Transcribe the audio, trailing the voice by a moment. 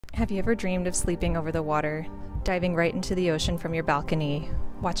Have you ever dreamed of sleeping over the water, diving right into the ocean from your balcony,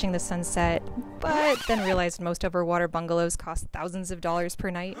 watching the sunset, but then realized most overwater bungalows cost thousands of dollars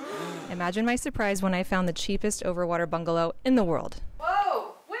per night? Imagine my surprise when I found the cheapest overwater bungalow in the world.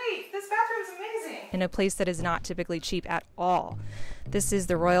 Whoa, wait, this bathroom's amazing! In a place that is not typically cheap at all. This is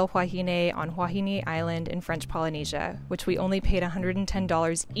the Royal Huahine on Huahine Island in French Polynesia, which we only paid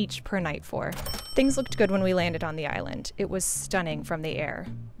 $110 each per night for. Things looked good when we landed on the island. It was stunning from the air.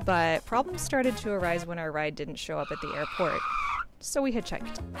 But problems started to arise when our ride didn't show up at the airport. So we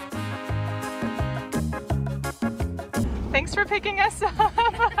hitchhiked. Thanks for picking us up.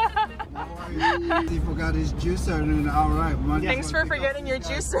 He forgot his juicer and all right. Thanks for forgetting your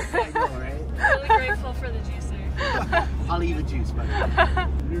juicer. Really grateful for the juicer. I'll eat the juice, buddy.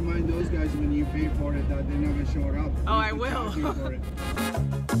 Remind those guys when you pay for it that they never show up. Oh, I will.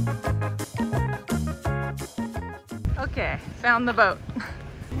 Okay, found the boat.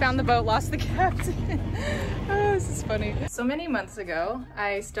 Found the boat, lost the captain. Oh, this is funny. So many months ago,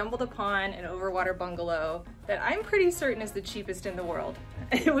 I stumbled upon an overwater bungalow that I'm pretty certain is the cheapest in the world.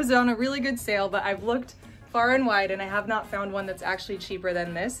 It was on a really good sale, but I've looked far and wide and I have not found one that's actually cheaper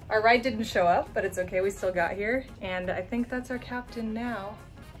than this. Our ride didn't show up, but it's okay, we still got here. And I think that's our captain now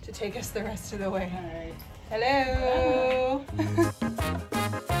to take us the rest of the way. Hi. Hello.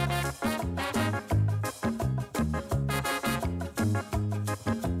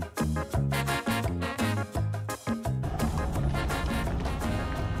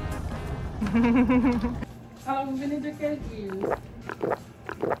 How long vill du dricka ljus?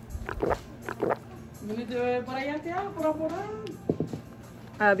 Vill du börja jättegärna?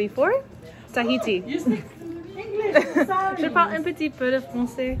 Before? Tahiti. You speak English? Sorry. Je parle un petit peu de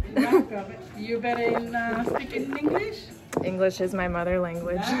français. You better in speaking English? English is my mother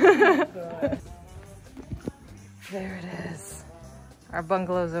language. There it is. Our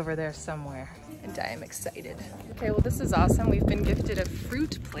bungalow's over there somewhere, and I am excited. Okay, well this is awesome. We've been gifted a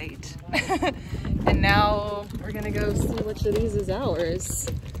fruit plate. And now we're gonna go see which of these is ours.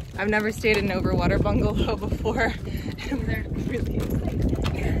 I've never stayed in an overwater bungalow before, and we're really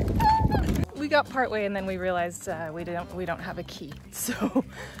excited. We got partway and then we realized we don't have a key, so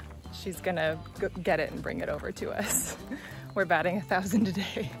she's gonna go get it and bring it over to us. We're batting 1,000 a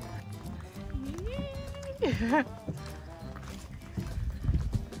day.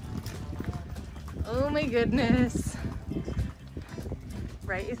 Oh my goodness.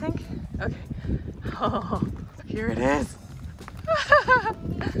 Right, you think? Okay. Oh, here it is.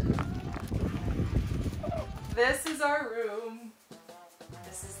 This is our room.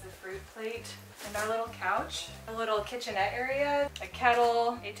 This is the fruit plate and our little couch. A little kitchenette area, a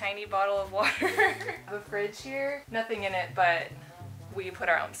kettle, a tiny bottle of water, a fridge here. Nothing in it, but we put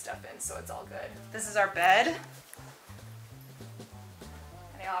our own stuff in, so it's all good. This is our bed.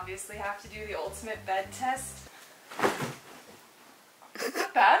 I obviously have to do the ultimate bed test. Not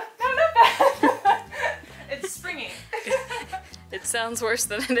bad. No, not bad. It's springy. It sounds worse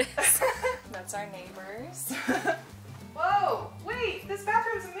than it is. That's our neighbors. Whoa, wait, this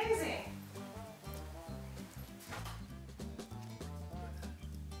bathroom's amazing.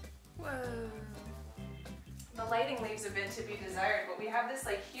 Whoa. The lighting leaves a bit to be desired, but we have this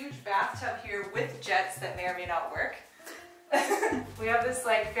like huge bathtub here with jets that may or may not work. We have this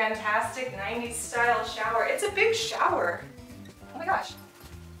like fantastic 90s style shower. It's a big shower. Oh my gosh.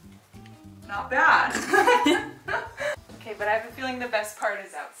 Not bad. Okay, but I have a feeling the best part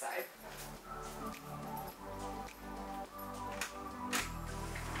is outside.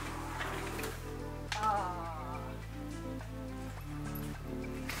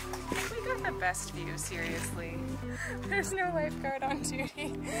 We got the best view, seriously. There's no lifeguard on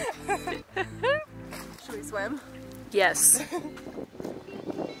duty. Should we swim? Yes.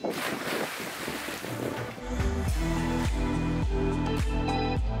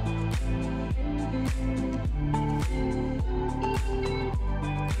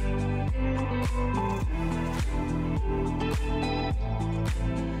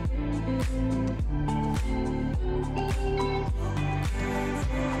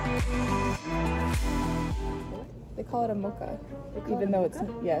 They call it a mocha, even though it's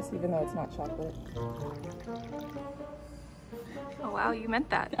not chocolate. Oh wow, you meant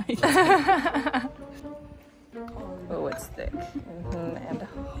that. Oh, it's thick and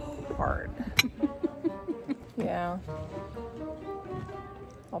hard. Yeah.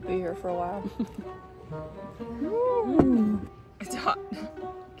 I'll be here for a while. It's hot.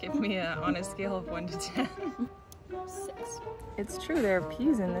 Give me on a scale of 1 to 10. 6. It's true, there are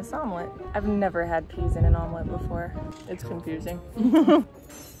peas in this omelet. I've never had peas in an omelet before. It's confusing.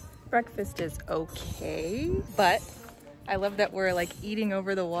 Breakfast is okay, but I love that we're like eating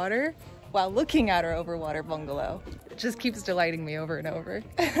over the water while looking at our overwater bungalow. It just keeps delighting me over and over.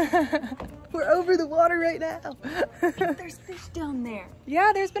 We're over the water right now. There's fish down there.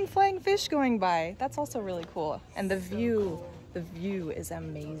 Yeah, there's been flying fish going by. That's also really cool. And the view is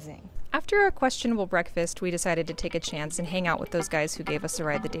amazing. After a questionable breakfast, we decided to take a chance and hang out with those guys who gave us a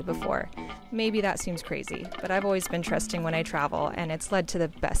ride the day before. Maybe that seems crazy, but I've always been trusting when I travel, and it's led to the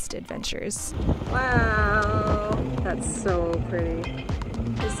best adventures. Wow, that's so pretty.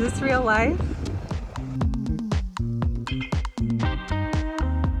 Is this real life?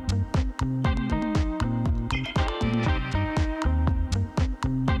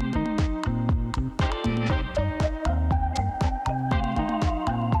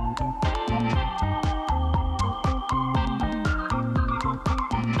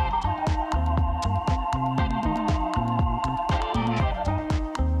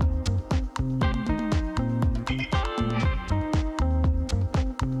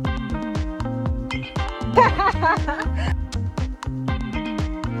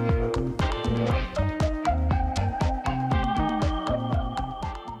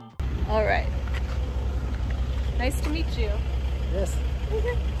 All right. Nice to meet you. Yes.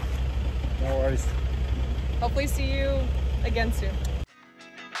 No worries. Hopefully see you again soon.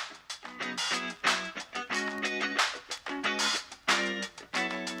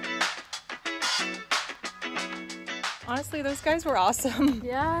 Honestly, those guys were awesome.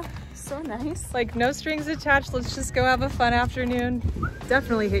 Yeah, so nice. Like, no strings attached. Let's just go have a fun afternoon.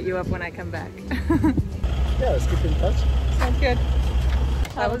 Definitely hit you up when I come back. Yeah, let's keep in touch. Sounds good.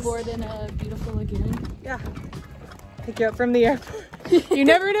 That was aboard in a beautiful lagoon. Yeah. Pick you up from the airport. You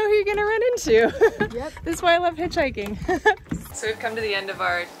never know who you're gonna run into. Yep. This is why I love hitchhiking. So we've come to the end of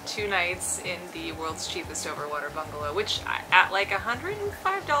our 2 nights in the world's cheapest overwater bungalow, which at like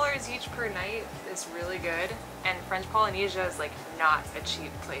 $105 each per night is really good. And French Polynesia is like not a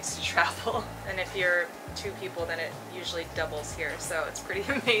cheap place to travel. And if you're 2 people, then it usually doubles here. So it's pretty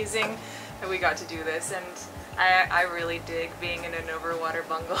amazing that we got to do this. And I really dig being in an overwater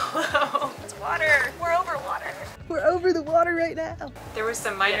bungalow. It's water! We're over water! We're over the water right now! There were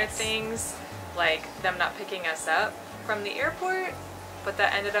some minor things, like them not picking us up from the airport, but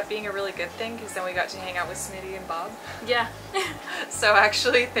that ended up being a really good thing because then we got to hang out with Smitty and Bob. Yeah. So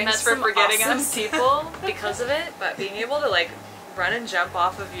actually, thanks for forgetting us. People because of it. But being able to like run and jump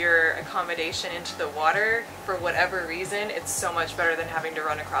off of your accommodation into the water for whatever reason, it's so much better than having to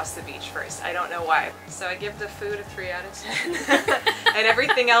run across the beach first. I don't know why. So I give the food a 3 out of 10 and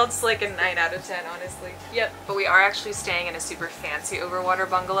everything else like a 9 out of 10, honestly. Yep. But we are actually staying in a super fancy overwater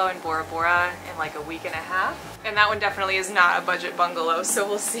bungalow in Bora Bora in like a week and a half. And that one definitely is not a budget bungalow, so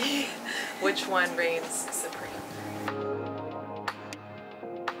we'll see which one reigns